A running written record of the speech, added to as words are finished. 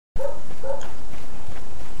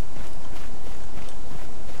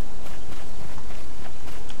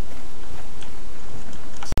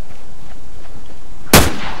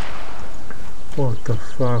What the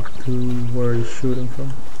fuck, dude? Where are you shooting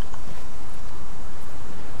from?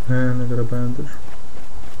 And I got a bandage.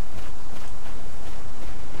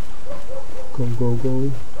 Go, go,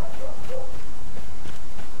 go.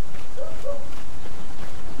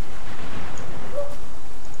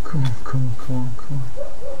 Come on, come on, come on, come on.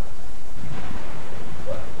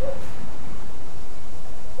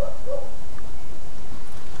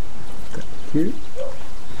 Thank you.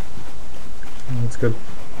 Let's get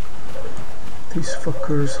these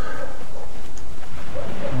fuckers.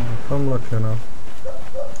 Oh, if I'm lucky enough,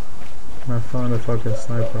 I found a fucking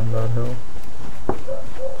sniper on that hill.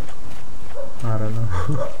 I don't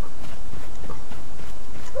know.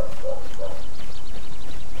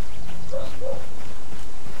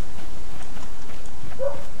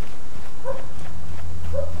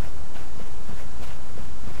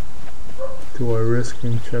 Do I risk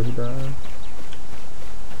and check that?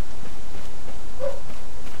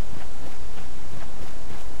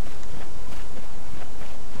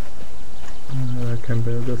 That can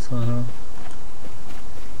be a good sign, huh?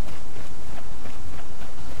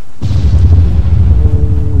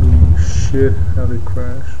 Holy shit, how did it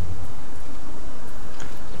crash?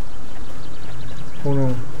 Oh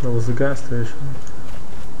no, that was the gas station.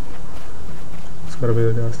 It's gotta be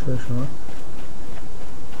the gas station, huh?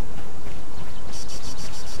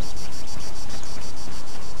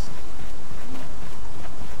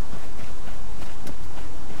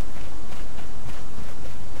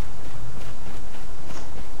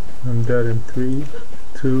 I'm dead in 3,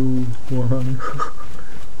 2, 1.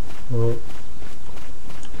 Well,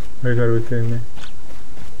 you gotta be kidding me.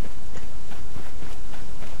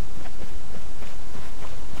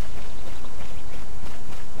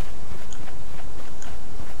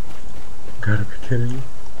 Gotta be kidding me.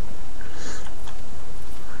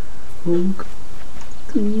 Oh,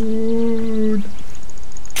 dude.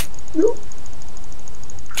 No.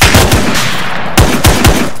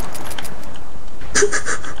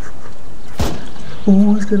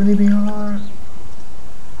 Oh, it's gonna be hard.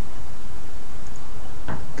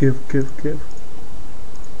 Give.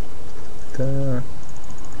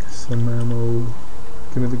 Some ammo.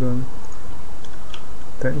 Give me the gun.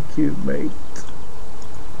 Thank you, mate.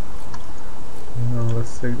 Now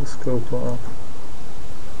let's take the scope off.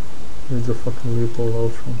 Here's a fucking Leopold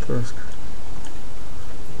out from Thirsk.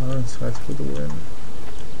 Iron sights for the win.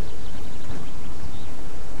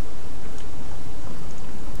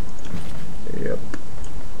 Yep.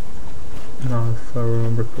 Now, if I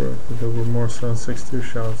remember correctly, there were more 7.62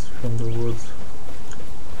 shots from the woods.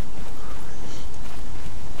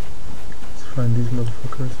 Let's find these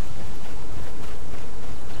motherfuckers.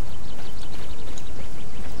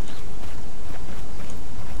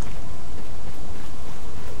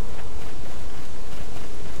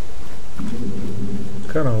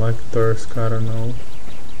 Kinda like Thirsk, I don't know.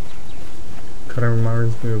 Kinda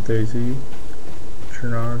reminds me of Daisy,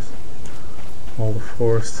 Chenars, all the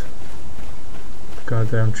forest, the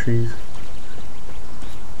goddamn trees.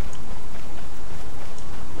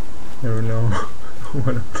 Never know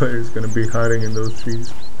when a player's gonna be hiding in those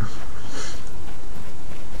trees.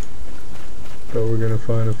 But we're gonna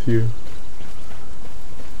find a few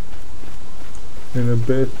in a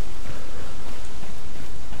bit.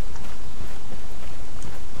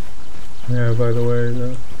 Yeah, by the way,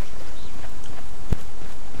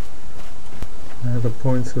 the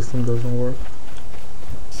point system doesn't work.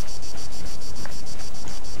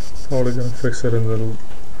 Probably gonna fix it in the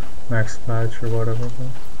next patch or whatever, but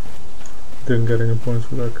didn't get any points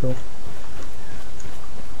for that kill.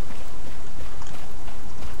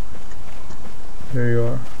 There you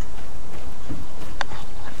are.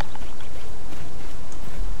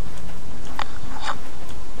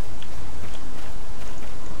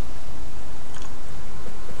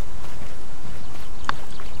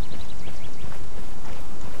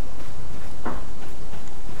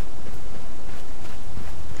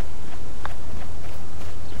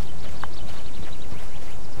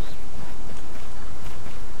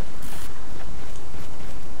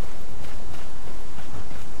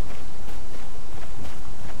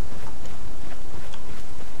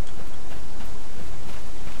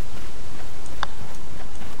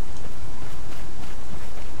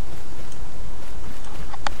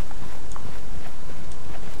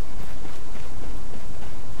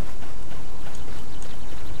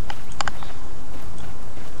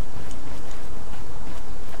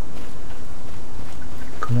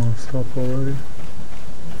 Come on, stop already.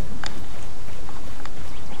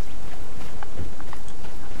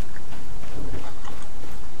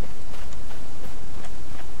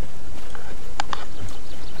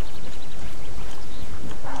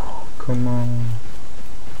 Come on.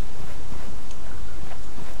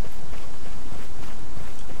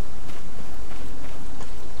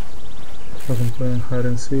 fucking playing hide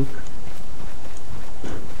and seek.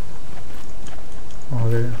 Oh,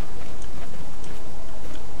 there.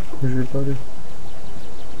 Where's your buddy?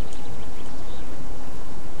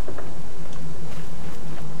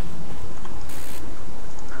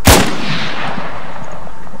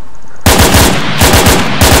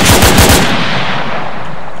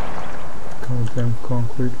 Goddamn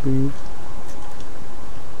concrete leaves.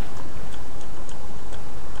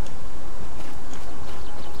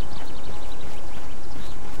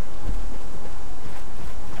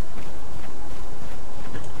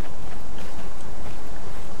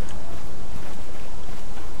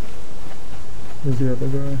 Where's the other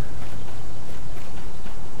guy?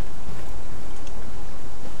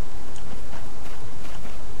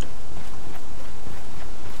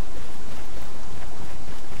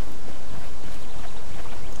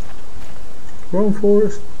 Run,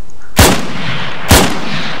 Forrest!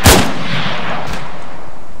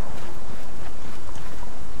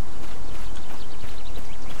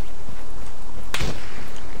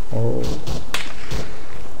 Oh.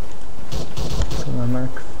 It's on my Mac.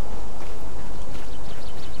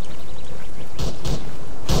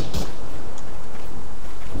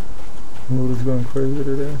 Mood is going crazy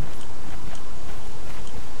today.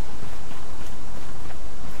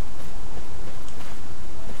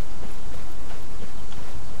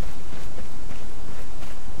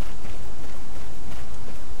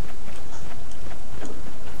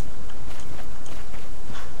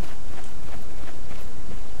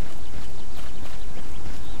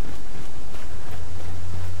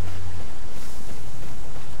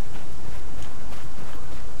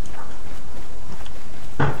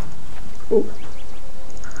 Oh.